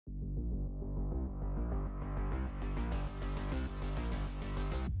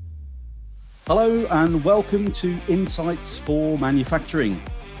Hello and welcome to Insights4Mfg.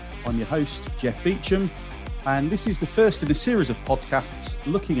 I'm your host, Jeff Beecham, and this is the first in a series of podcasts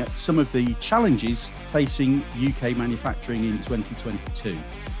looking at some of the challenges facing UK manufacturing in 2022.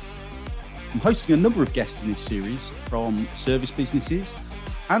 I'm hosting a number of guests in this series from service businesses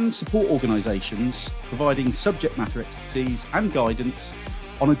and support organisations, providing subject matter expertise and guidance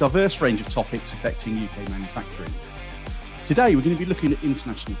on a diverse range of topics affecting UK manufacturing. Today we're going to be looking at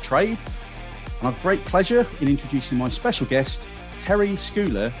international trade, and I have great pleasure in introducing my special guest, Terry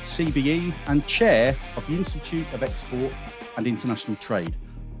Scuoler, CBE and Chair of the Institute of Export and International Trade.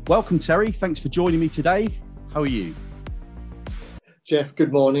 Welcome, Terry. Thanks for joining me today. How are you? Jeff,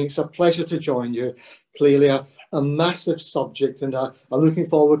 good morning. It's a pleasure to join you. Clearly a massive subject, and I'm looking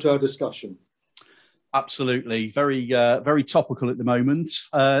forward to our discussion. Absolutely. Very topical at the moment.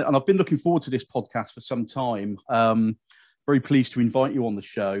 And I've been looking forward to this podcast for some time. Very pleased to invite you on the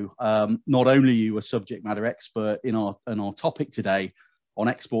show. Not only are you a subject matter expert in our topic today on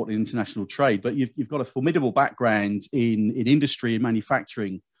export and international trade, but you've got a formidable background in industry and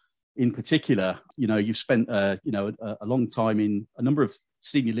manufacturing in particular. You know, you've spent a long time in a number of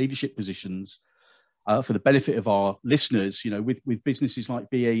senior leadership positions for the benefit of our listeners, you know, with businesses like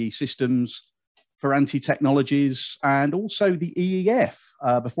BAE Systems, Ferranti Technologies, and also the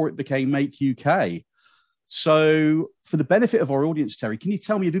EEF before it became Make UK. So for the benefit of our audience, Terry, can you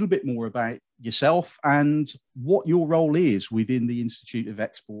tell me a little bit more about yourself and what your role is within the Institute of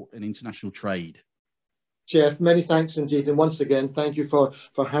Export and International Trade? Jeff, many thanks indeed. And once again, thank you for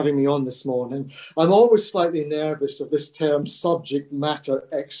having me on this morning. I'm always slightly nervous of this term, subject matter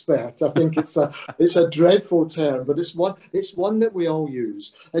expert. I think it's a dreadful term, but it's one that we all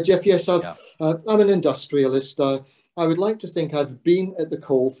use. Jeff, yes, I'm an industrialist. I would like to think I've been at the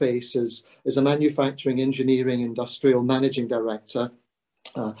coalface as a manufacturing, engineering, industrial managing director,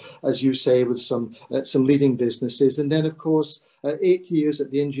 as you say, with some leading businesses. And then, of course, 8 years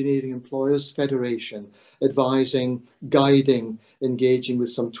at the Engineering Employers Federation, advising, guiding, engaging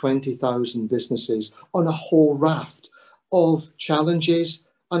with some 20,000 businesses on a whole raft of challenges.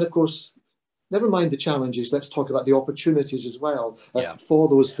 And of course, never mind the challenges, let's talk about the opportunities as well for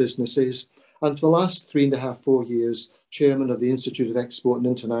those businesses. And for the last 3.5-4 years, chairman of the Institute of Export and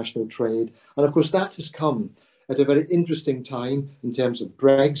International Trade. And of course, that has come at a very interesting time in terms of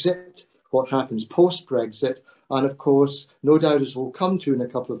Brexit, what happens post-Brexit, and of course, no doubt as we'll come to in a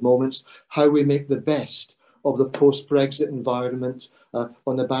couple of moments, how we make the best of the post-Brexit environment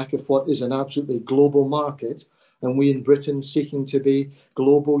on the back of what is an absolutely global market. And we in Britain seeking to be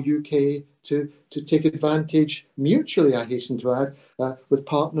global UK to take advantage mutually, I hasten to add, with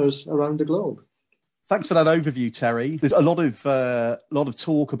partners around the globe. Thanks for that overview, Terry. There's a lot of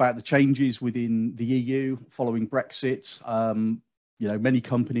talk about the changes within the EU following Brexit. Many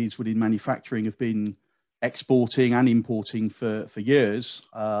companies within manufacturing have been exporting and importing for years.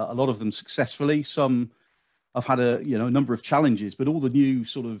 A lot of them successfully. Some have had a number of challenges, but all the new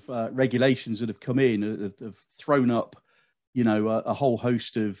sort of regulations that have come in have thrown up, a whole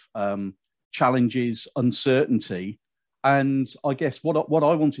host of challenges, uncertainty. And I guess what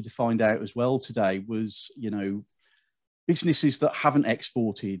I wanted to find out as well today was, businesses that haven't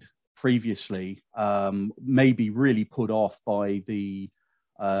exported previously may be really put off by the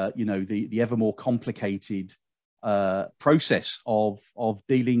ever more complicated process of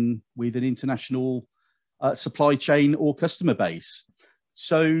dealing with an international supply chain or customer base.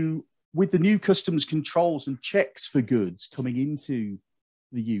 So with the new customs controls and checks for goods coming into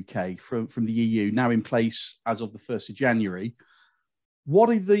the UK from the EU now in place as of the 1st of January, what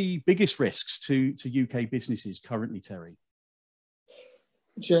are the biggest risks to UK businesses currently, Terry?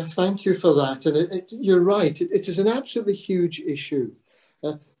 Jeff, thank you for that. And you're right, it is an absolutely huge issue.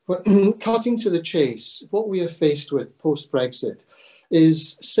 Cutting to the chase, what we are faced with post-Brexit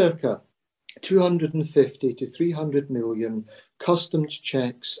is circa 250 to 300 million customs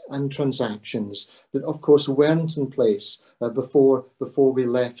checks and transactions that, of course, weren't in place before we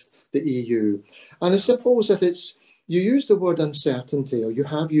left the EU. And I suppose that you use the word uncertainty, or you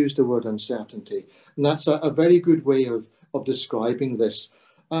have used the word uncertainty, and that's a very good way of describing this.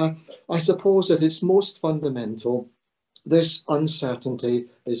 I suppose that it's most fundamental. This uncertainty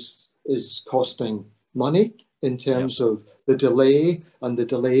is costing money in terms of the delay and the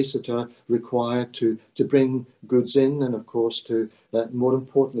delays that are required to bring goods in, and of course to more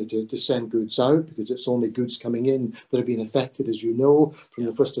importantly to send goods out, because it's only goods coming in that have been affected, as you know, from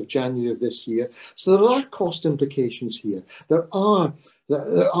the 1st of January of this year. So there are cost implications here. There are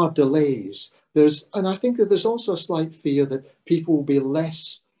delays. And I think that there's also a slight fear that people will be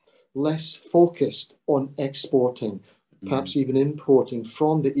less focused on exporting, perhaps even importing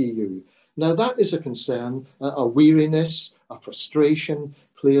from the EU. Now, that is a concern, a weariness, a frustration,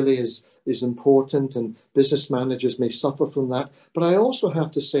 clearly is important, and business managers may suffer from that. But I also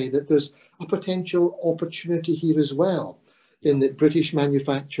have to say that there's a potential opportunity here as well, in that British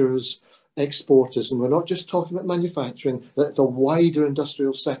manufacturers, exporters, and we're not just talking about manufacturing, that the wider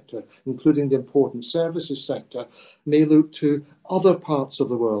industrial sector, including the important services sector, may look to other parts of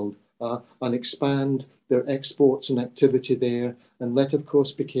the world and expand their exports and activity there. And let, of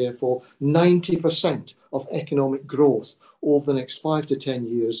course, be careful, 90% of economic growth over the next 5 to 10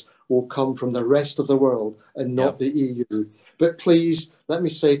 years will come from the rest of the world and not the EU. But please, let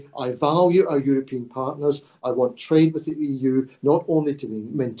me say, I value our European partners. I want trade with the EU not only to be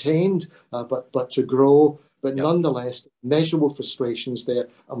maintained, but to grow. But nonetheless, measurable frustrations there,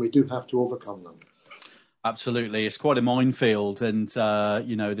 and we do have to overcome them. Absolutely, it's quite a minefield, and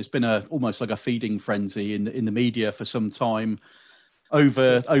you know, there's been almost like a feeding frenzy in the media for some time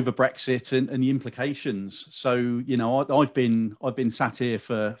over Brexit and the implications. So, you know, I've been sat here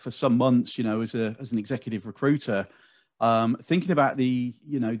for some months, you know, as an executive recruiter, thinking about the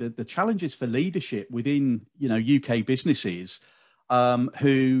challenges for leadership within, you know, UK businesses,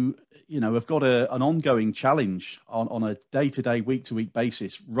 who, you know, have got an ongoing challenge on a day-to-day, week-to-week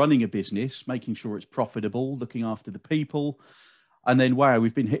basis, running a business, making sure it's profitable, looking after the people. And then, wow,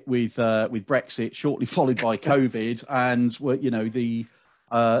 we've been hit with Brexit, shortly followed by COVID, and you know, the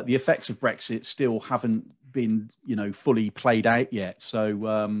effects of Brexit still haven't been, you know, fully played out yet. So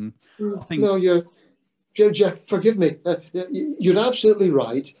I think Jeff, forgive me. You're absolutely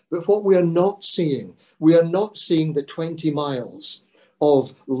right. But what we are not seeing the 20 miles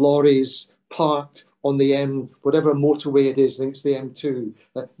of lorries parked on the whatever motorway it is. I think it's the M2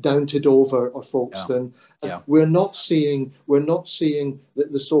 down to Dover or Folkestone. We're not seeing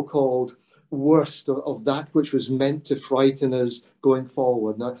the so-called worst of that which was meant to frighten us going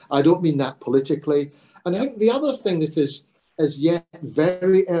forward. Now, I don't mean that politically. And I think the other thing that is as yet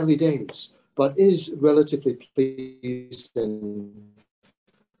very early days, but is relatively pleasing,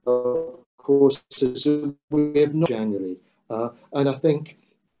 of course, is we have not January. And I think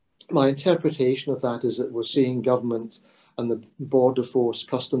my interpretation of that is that we're seeing government and the border force,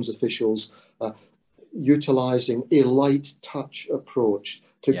 customs officials utilising a light touch approach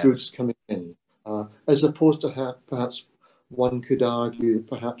to goods coming in, as opposed to perhaps one could argue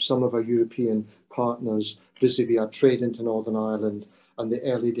perhaps some of our European partners vis-a-vis our trade into Northern Ireland and the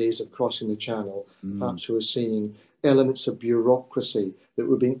early days of crossing the Channel, perhaps we were seeing elements of bureaucracy that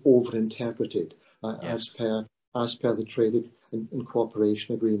were being overinterpreted as per the trade and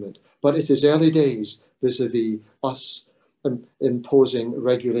cooperation agreement. But it is early days vis-a-vis us imposing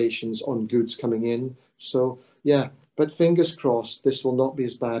regulations on goods coming in. So, yeah, but fingers crossed, this will not be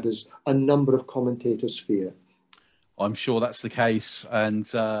as bad as a number of commentators fear. I'm sure that's the case. And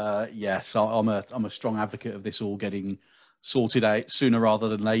yes, I'm a strong advocate of this all getting sorted out sooner rather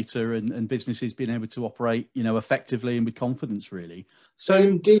than later, and businesses being able to operate, you know, effectively and with confidence, really. So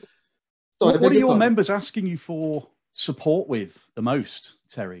indeed. Sorry, what are your members asking you for support with the most,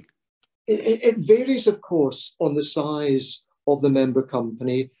 Terry? It varies, of course, on the size of the member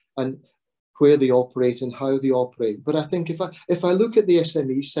company and where they operate and how they operate. But I think if I look at the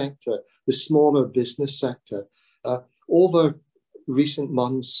SME sector, the smaller business sector, over recent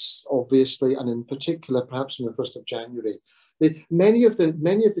months, obviously, and in particular, perhaps on the 1st of January, many of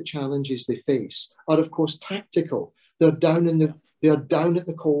the challenges they face are, of course, tactical. They are down at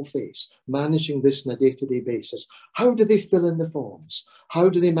the coalface, managing this on a day-to-day basis. How do they fill in the forms? How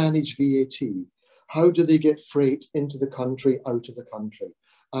do they manage VAT? How do they get freight into the country, out of the country?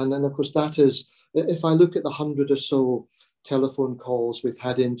 And then, of course, that is, if I look at the 100 or so telephone calls we've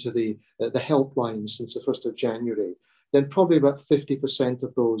had into the helpline since the 1st of January, then probably about 50%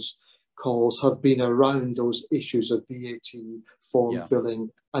 of those calls have been around those issues of VAT, form filling,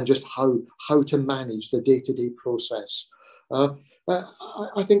 and just how to manage the day-to-day process.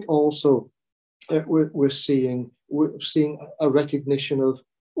 I think also we're seeing a recognition of,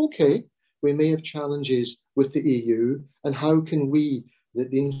 okay, we may have challenges with the EU, and how can we, the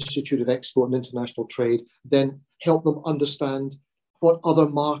Institute of Export and International Trade, then help them understand what other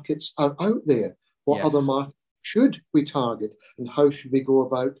markets are out there, what other markets should we target, and how should we go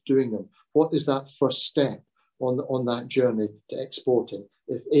about doing them? What is that first step on that journey to exporting?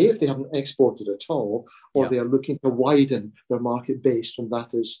 If they haven't exported at all, or they are looking to widen their market base from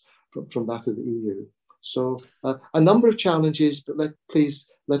that of the EU. So a number of challenges, but please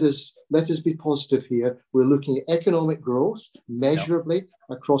let us be positive here. We're looking at economic growth measurably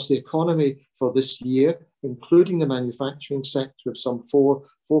across the economy for this year, including the manufacturing sector of some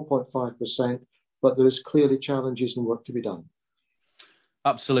 4.5%. But there is clearly challenges and work to be done.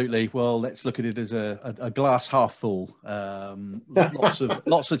 Absolutely. Well, let's look at it as a glass half full.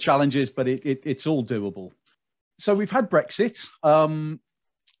 Lots of challenges, but it's all doable. So we've had Brexit.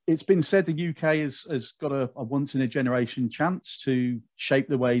 It's been said the UK has got a once in a generation chance to shape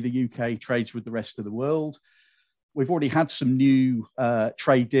the way the UK trades with the rest of the world. We've already had some new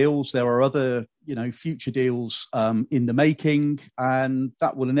trade deals. There are other, future deals in the making, and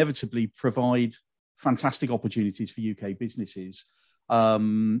that will inevitably provide fantastic opportunities for UK businesses.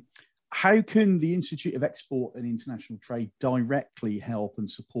 How can the Institute of Export and International Trade directly help and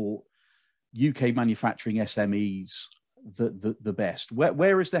support UK manufacturing SMEs the best?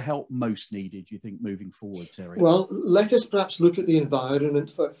 Where is the help most needed, do you think, moving forward, Terry? Well, let us perhaps look at the environment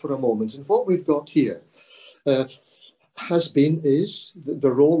for a moment. And what we've got here is the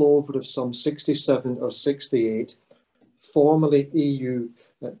rollover of some 67 or 68 formerly EU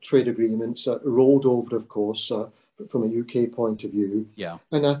trade agreements rolled over, of course, from a UK point of view. Yeah.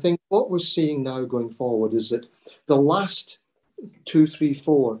 And I think what we're seeing now going forward is that the last 2, 3,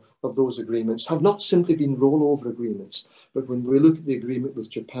 4 of those agreements have not simply been rollover agreements, but when we look at the agreement with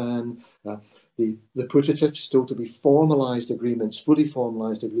Japan, the putative still to be formalised agreements, fully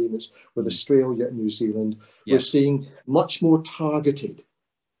formalised agreements with Australia and New Zealand, we're seeing much more targeted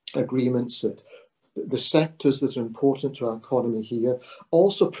agreements that the sectors that are important to our economy here.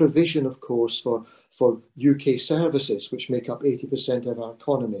 Also provision, of course, for UK services, which make up 80% of our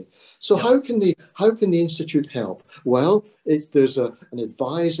economy. So how can the Institute help? Well, there's an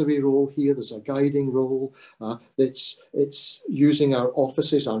advisory role here. There's a guiding role. It's using our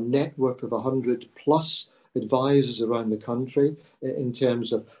offices, our network of 100 plus advisors around the country in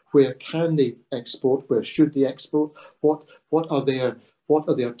terms of where can they export, where should they export, what are their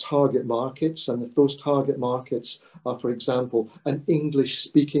target markets, and if those target markets are, for example, an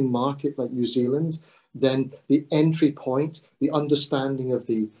English-speaking market like New Zealand, then the entry point, the understanding of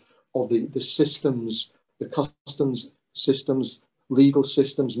the systems, the customs systems, legal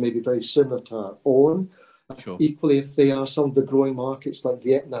systems may be very similar to our own. Sure. Equally, if they are some of the growing markets like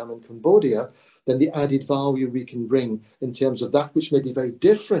Vietnam and Cambodia, then the added value we can bring in terms of that which may be very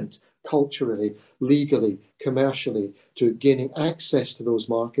different culturally, legally, commercially, to gaining access to those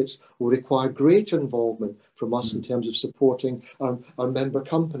markets will require greater involvement from us in terms of supporting our member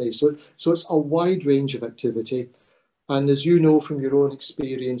companies. So it's a wide range of activity. And as you know from your own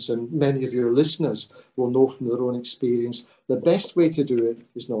experience, and many of your listeners will know from their own experience, the best way to do it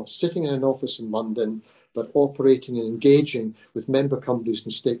is not sitting in an office in London, but operating and engaging with member companies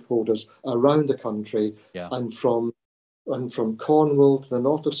and stakeholders around the country. And from Cornwall to the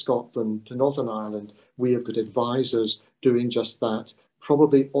north of Scotland to Northern Ireland, we have got advisors doing just that,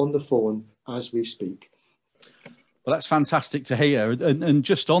 probably on the phone as we speak. Well, that's fantastic to hear. And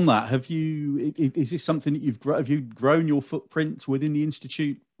just on that, is this something that have you grown your footprint within the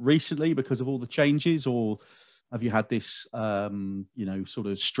Institute recently because of all the changes, or have you had this, sort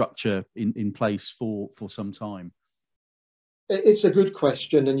of structure in place for some time? It's a good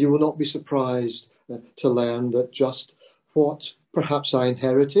question, and you will not be surprised to learn that just what perhaps I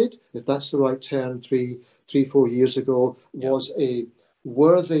inherited, if that's the right term, 4 years ago, was a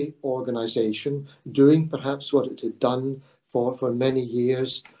worthy organisation doing perhaps what it had done for many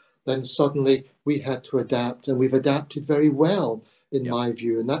years. Then suddenly we had to adapt, and we've adapted very well, in my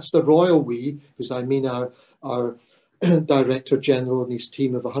view. And that's the royal we, because I mean our Director General and his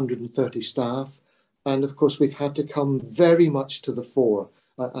team of 130 staff. And of course, we've had to come very much to the fore,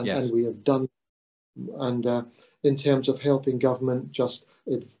 and we have done. And in terms of helping government,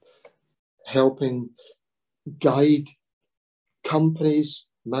 helping guide companies,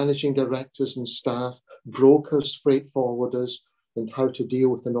 managing directors and staff, brokers, freight forwarders, and how to deal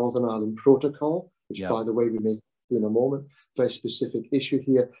with the Northern Ireland Protocol, which, by the way, we may do in a moment, very specific issue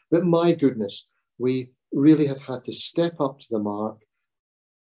here. But my goodness, we really have had to step up to the mark,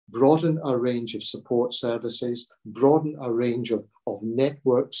 broaden our range of support services, broaden our range of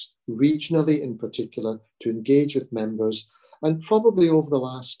networks, regionally in particular, to engage with members. And probably over the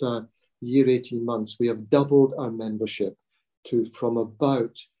last year, 18 months, we have doubled our membership from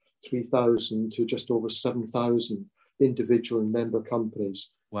about 3,000 to just over 7,000 individual and member companies.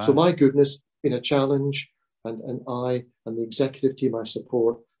 Wow. So my goodness, been a challenge, and I and the executive team I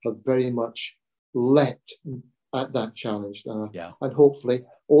support have very much leapt at that challenge. And hopefully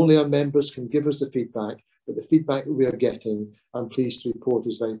only our members can give us the feedback, but the feedback that we are getting, I'm pleased to report,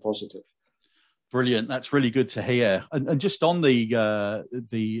 is very positive. Brilliant. That's really good to hear. And just on the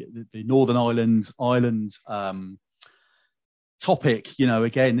Northern Ireland topic,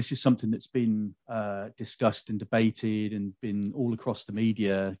 again, this is something that's been discussed and debated and been all across the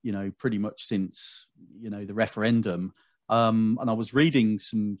media, pretty much since, the referendum. And I was reading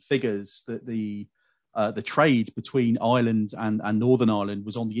some figures that the trade between Ireland and Northern Ireland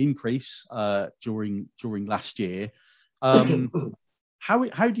was on the increase during last year. How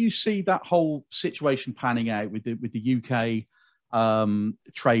do you see that whole situation panning out with the UK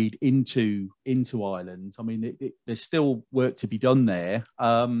trade into Ireland? I mean, there's still work to be done there.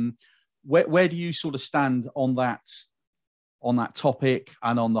 Where do you sort of stand on that topic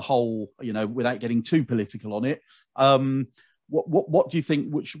and on the whole, you know, without getting too political on it? What do you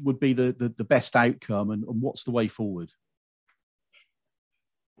think which would be the best outcome, and what's the way forward?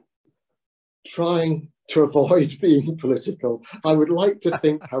 Trying to avoid being political, I would like to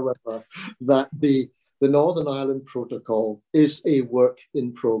think, however, that the Northern Ireland Protocol is a work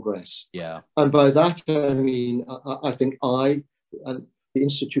in progress. Yeah. And by that, I mean, I think I and the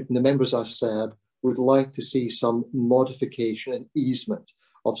Institute and the members I said would like to see some modification and easement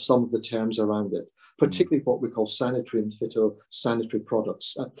of some of the terms around it, particularly what we call sanitary and phytosanitary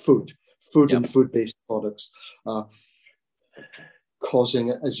products, food and food-based products, causing,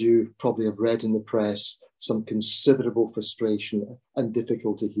 as you probably have read in the press, some considerable frustration and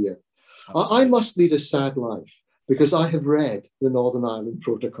difficulty here. I must lead a sad life because I have read the Northern Ireland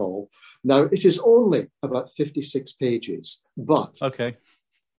Protocol. Now, it is only about 56 pages, but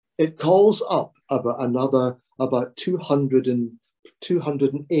it calls up about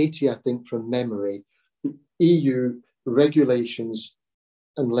 280, I think, from memory, EU regulations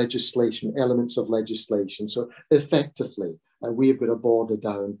and legislation, elements of legislation. So effectively, we have got a border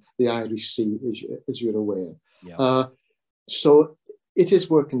down the Irish Sea, as you're aware. Yeah. So it is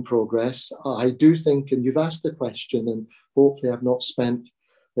work in progress. I do think, and you've asked the question, and hopefully I've not spent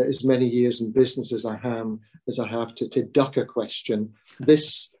as many years in business as I have to duck a question.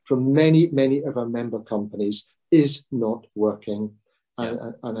 This, from many of our member companies, is not working.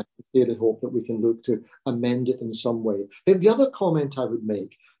 Yeah. And I really hope that we can look to amend it in some way. The other comment I would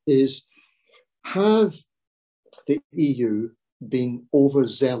make is, have the EU been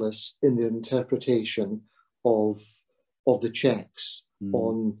overzealous in their interpretation of the checks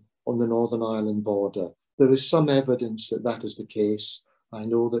on the Northern Ireland border? There is some evidence that that is the case. I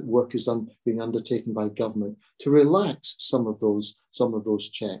know that work is being undertaken by government to relax some of those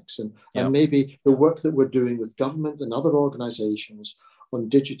checks, and maybe the work that we're doing with government and other organisations on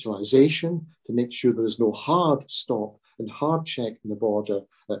digitalisation to make sure there is no hard stop and hard check in the border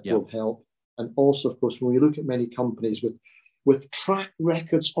will help. And also, of course, when we look at many companies with track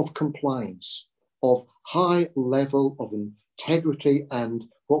records of compliance, of high level of integrity and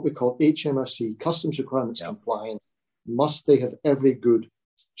what we call HMRC, customs requirements compliance, must they have every good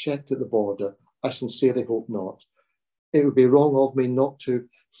checked at the border? I sincerely hope not. It would be wrong of me not to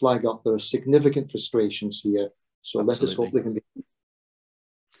flag up there are significant frustrations here. So let us hope they can be.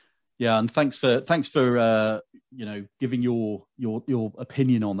 Yeah, and thanks for giving your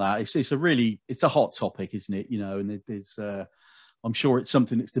opinion on that. It's a hot topic, isn't it? You know, and there's I'm sure it's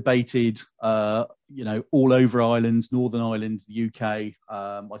something that's debated all over Ireland, Northern Ireland, the UK.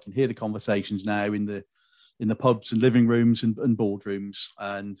 I can hear the conversations now in the pubs and living rooms and boardrooms,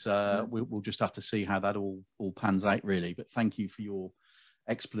 and we'll just have to see how that all pans out, really. But thank you for your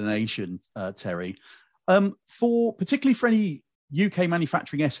explanation, Terry. Particularly for any UK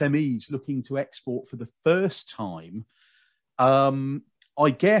manufacturing SMEs looking to export for the first time, I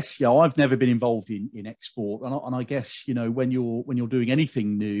guess, I've never been involved in export, and I guess, when you're doing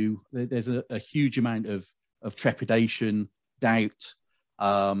anything new, there's a huge amount of trepidation, doubt.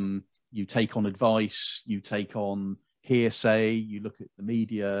 You take on advice, you take on hearsay, you look at the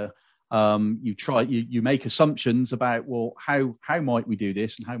media, you make assumptions about, well, how might we do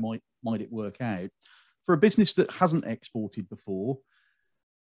this and how might it work out? For a business that hasn't exported before,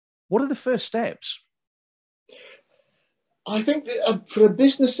 what are the first steps? I think that, for a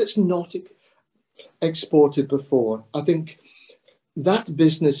business that's not exported before, I think that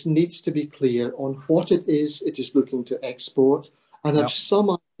business needs to be clear on what it is looking to export and have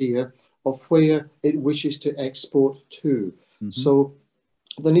some idea of where it wishes to export to. Mm-hmm. So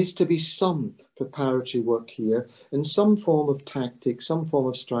there needs to be some preparatory work here and some form of tactic, some form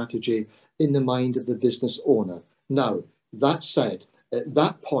of strategy in the mind of the business owner. Now, that said, at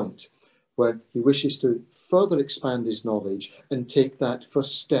that point where he wishes to further expand his knowledge and take that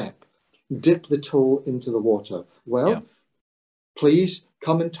first step, dip the toe into the water, please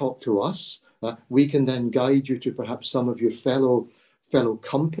come and talk to us. We can then guide you to perhaps some of your fellow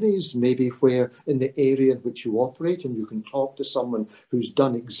companies, maybe where in the area in which you operate, and you can talk to someone who's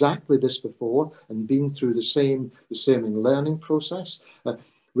done exactly this before and been through the same learning process.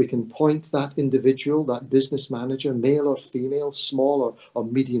 We can point that individual, that business manager, male or female, small or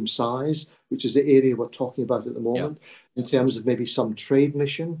medium size, which is the area we're talking about at the moment, in terms of maybe some trade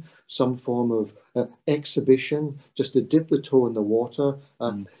mission, some form of exhibition, just to dip the toe in the water,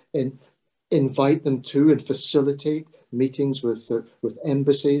 and invite them to and facilitate meetings with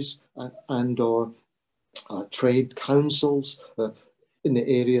embassies and or trade councils in the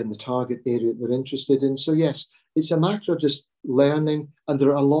area, in the target area that they're interested in. So yes, it's a matter of just learning, and there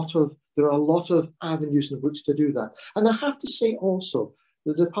are a lot of avenues in which to do that. And I have to say also,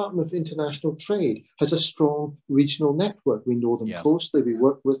 the Department of International Trade has a strong regional network. We know them closely, we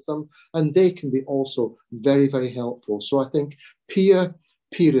work with them, and they can be also very, very helpful. So I think peer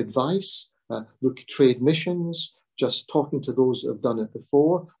advice, look at trade missions, just talking to those that have done it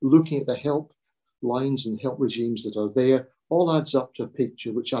before, looking at the help lines and help regimes that are there, all adds up to a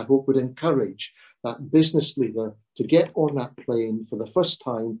picture which I hope would encourage that business leader to get on that plane for the first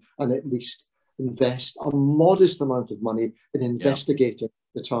time and at least invest a modest amount of money in investigating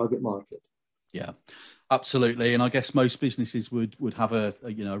the target market. Yeah, absolutely. And I guess most businesses would have a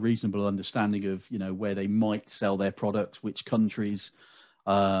reasonable understanding of, where they might sell their products, which countries.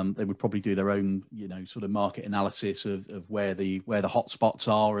 They would probably do their own, sort of market analysis of where the hotspots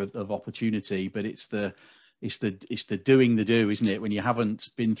are of opportunity. But it's the doing the do, isn't it? When you haven't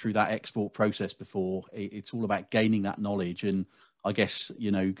been through that export process before, it's all about gaining that knowledge and, I guess,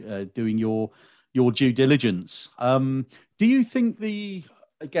 doing your due diligence. Do you think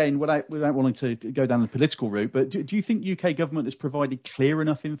again, without wanting to go down the political route, but do you think UK government has provided clear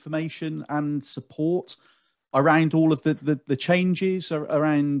enough information and support around all of the changes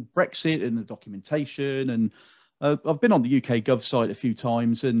around Brexit and the documentation? And I've been on the UK Gov site a few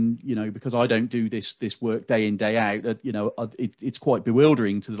times, and because I don't do this work day in, day out, it's quite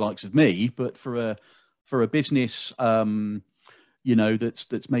bewildering to the likes of me. But for a business, that's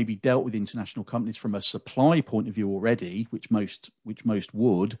maybe dealt with international companies from a supply point of view already, which most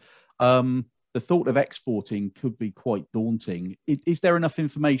would. The thought of exporting could be quite daunting. Is there enough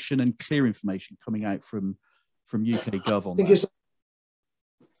information and clear information coming out from UK Gov on that?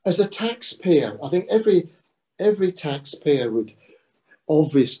 As a taxpayer, I think every taxpayer would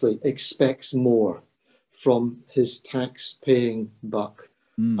obviously expects more from his tax-paying buck,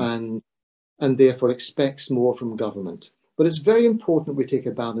 and therefore expects more from government. But it's very important we take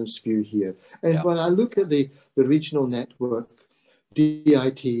a balanced view here. And when I look at the regional network,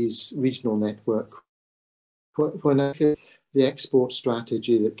 DIT's regional network, when I look at the export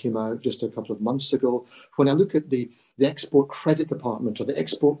strategy that came out just a couple of months ago, when I look at the export credit department or the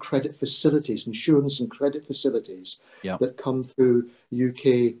export credit facilities, insurance and credit facilities that come through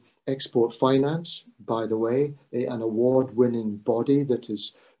UK Export Finance, by the way, an award-winning body that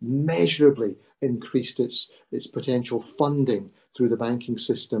has measurably increased its potential funding through the banking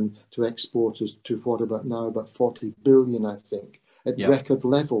system to exporters to about 40 billion, I think, at record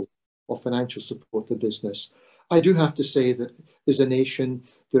level of financial support to business. I do have to say that as a nation,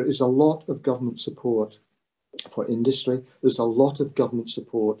 there is a lot of government support for industry. There's a lot of government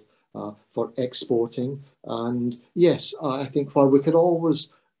support for exporting. And yes, I think while we could always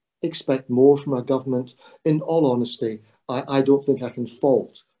expect more from our government, in all honesty, I don't think I can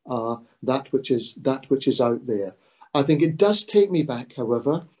fault that which is out there. I think it does take me back,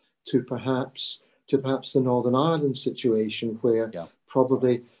 however, to perhaps the Northern Ireland situation, where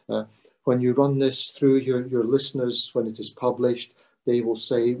probably when you run this through your listeners, when it is published, they will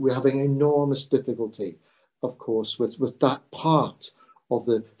say we're having enormous difficulty, of course, with that part of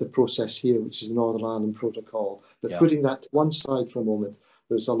the process here, which is the Northern Ireland Protocol. But putting that to one side for a moment,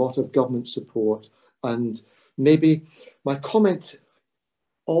 there's a lot of government support. And maybe my comment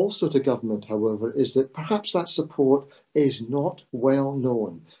also to government, however, is that perhaps that support is not well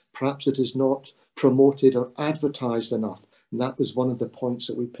known. Perhaps it is not promoted or advertised enough. And that was one of the points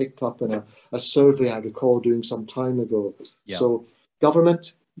that we picked up in a survey I recall doing some time ago. So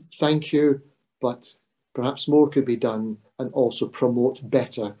government, thank you, but perhaps more could be done, and also promote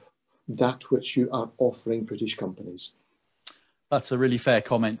better that which you are offering British companies. That's a really fair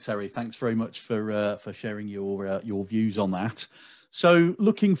comment, Terry. Thanks very much for sharing your views on that. So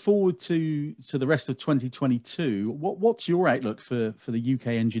looking forward to the rest of 2022, what's your outlook for the UK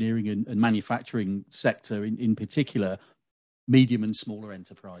engineering and manufacturing sector, in particular, medium and smaller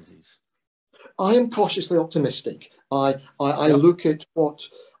enterprises? I am cautiously optimistic. I look at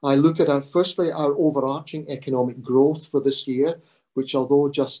firstly our overarching economic growth for this year, which, although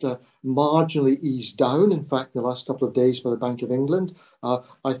just marginally eased down, in fact, in the last couple of days by the Bank of England,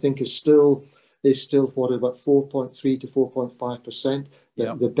 I think is still what, about 4.3 to 4.5%,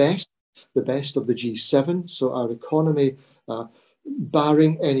 the best of the G7. So our economy,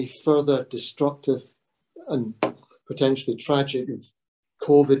 barring any further destructive and potentially tragic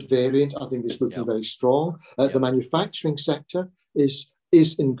COVID variant, I think, is looking very strong. The manufacturing sector is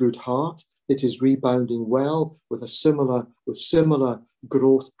in good heart. It is rebounding well with similar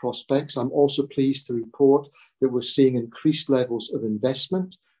growth prospects. I'm also pleased to report that we're seeing increased levels of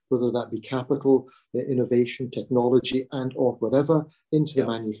investment, whether that be capital, innovation, technology, and or whatever, into the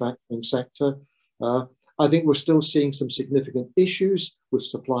manufacturing sector. I think we're still seeing some significant issues with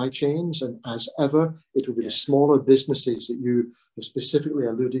supply chains, and as ever, it will be the smaller businesses that you specifically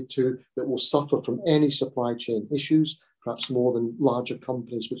alluded to that will suffer from any supply chain issues, perhaps more than larger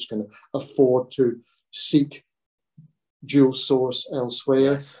companies which can afford to seek dual source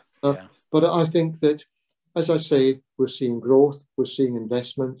elsewhere. But I think that, as I say, we're seeing growth, we're seeing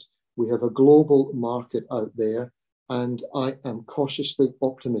investment, we have a global market out there, and I am cautiously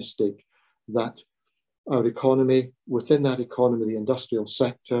optimistic that our economy, within that economy, the industrial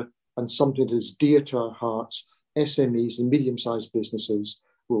sector, and something that is dear to our hearts, SMEs and medium-sized businesses,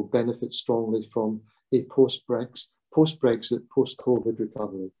 will benefit strongly from a post-Brexit, post-COVID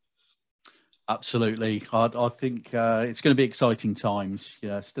recovery. Absolutely. I think it's going to be exciting times.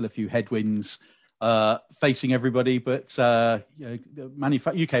 Still a few headwinds facing everybody, but UK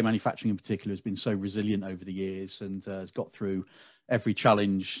manufacturing in particular has been so resilient over the years and has got through every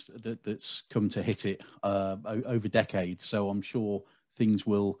challenge that's come to hit it over decades. So I'm sure things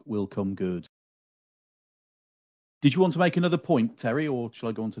will come good. Did you want to make another point, Terry, or shall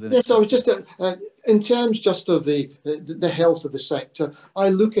I go on to the next? Yes, I was just in terms just of the health of the sector. I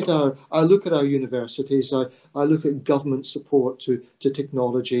look at our universities. I look at government support to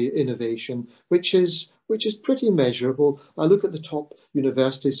technology innovation, which is pretty measurable. I look at the top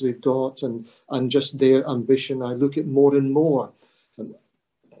universities we've got and just their ambition. I look at more and more.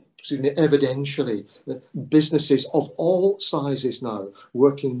 Evidentially, businesses of all sizes now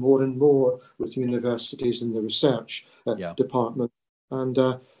working more and more with universities in the research department. And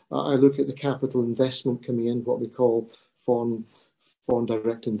I look at the capital investment coming in, what we call foreign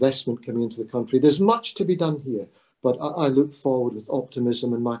direct investment coming into the country. There's much to be done here, but I look forward with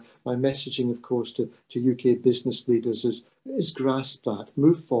optimism. And my messaging, of course, to UK business leaders is grasp that,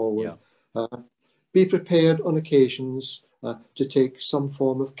 move forward, be prepared on occasions to take some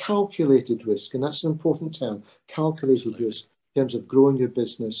form of calculated risk. And that's an important term, calculated risk, in terms of growing your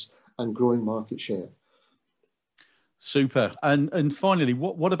business and growing market share. Super. And finally,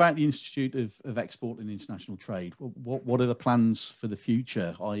 what about the Institute of Export and International Trade? What are the plans for the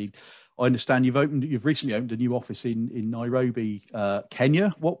future? I understand you've recently opened a new office in Nairobi,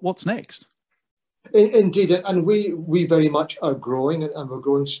 Kenya. What's next? Indeed, and we very much are growing, and we're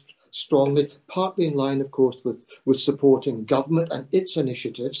growing strongly, partly in line, of course, with supporting government and its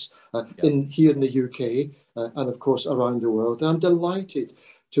initiatives here in the UK and, of course, around the world. And I'm delighted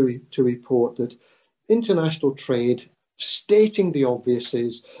to report that international trade, stating the obvious,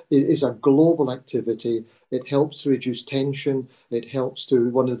 is a global activity. It helps to reduce tension. It helps to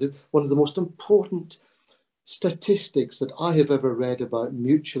one of the most important statistics that I have ever read about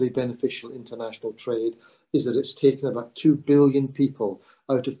mutually beneficial international trade is that it's taken about 2 billion people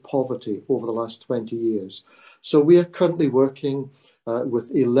out of poverty over the last 20 years. So we are currently working with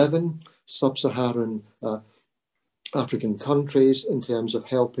 11 sub-Saharan African countries in terms of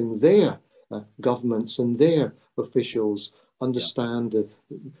helping their governments and their officials understand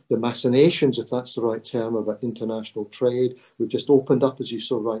the machinations, if that's the right term, about international trade. We've just opened up, as you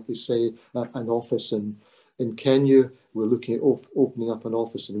so rightly say, an office in Kenya. We're looking at opening up an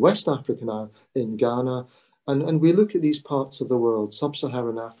office in West Africa now, in Ghana. And we look at these parts of the world,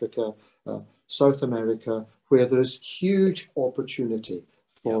 sub-Saharan Africa, South America, where there's huge opportunity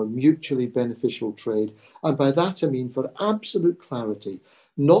for mutually beneficial trade. And by that I mean for absolute clarity,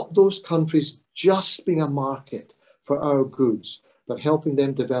 not those countries just being a market for our goods, but helping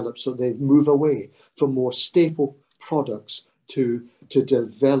them develop so they move away from more staple products to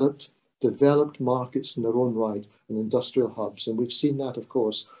developed markets in their own right and industrial hubs. And we've seen that, of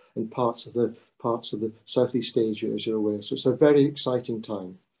course, in parts of the Southeast Asia, as you're aware. So it's a very exciting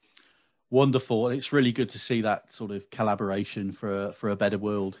time. Wonderful. And it's really good to see that sort of collaboration for a better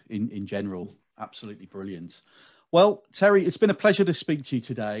world in general. Absolutely brilliant. Well, Terry, it's been a pleasure to speak to you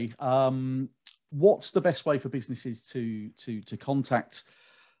today. What's the best way for businesses to contact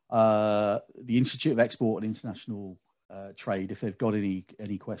the Institute of Export and International Trade if they've got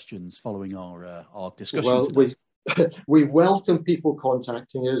any questions following our discussion today? We welcome people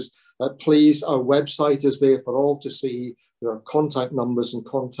contacting us. Please, our website is there for all to see. There are contact numbers and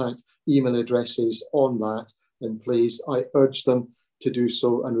contact email addresses on that. And please, I urge them to do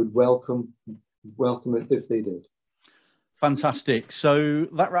so and would welcome it if they did. Fantastic. So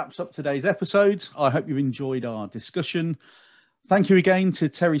that wraps up today's episode. I hope you've enjoyed our discussion. Thank you again to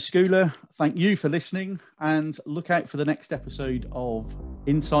Terry Scuoler. Thank you for listening, and look out for the next episode of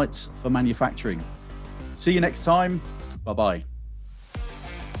Insights for Manufacturing. See you next time. Bye-bye.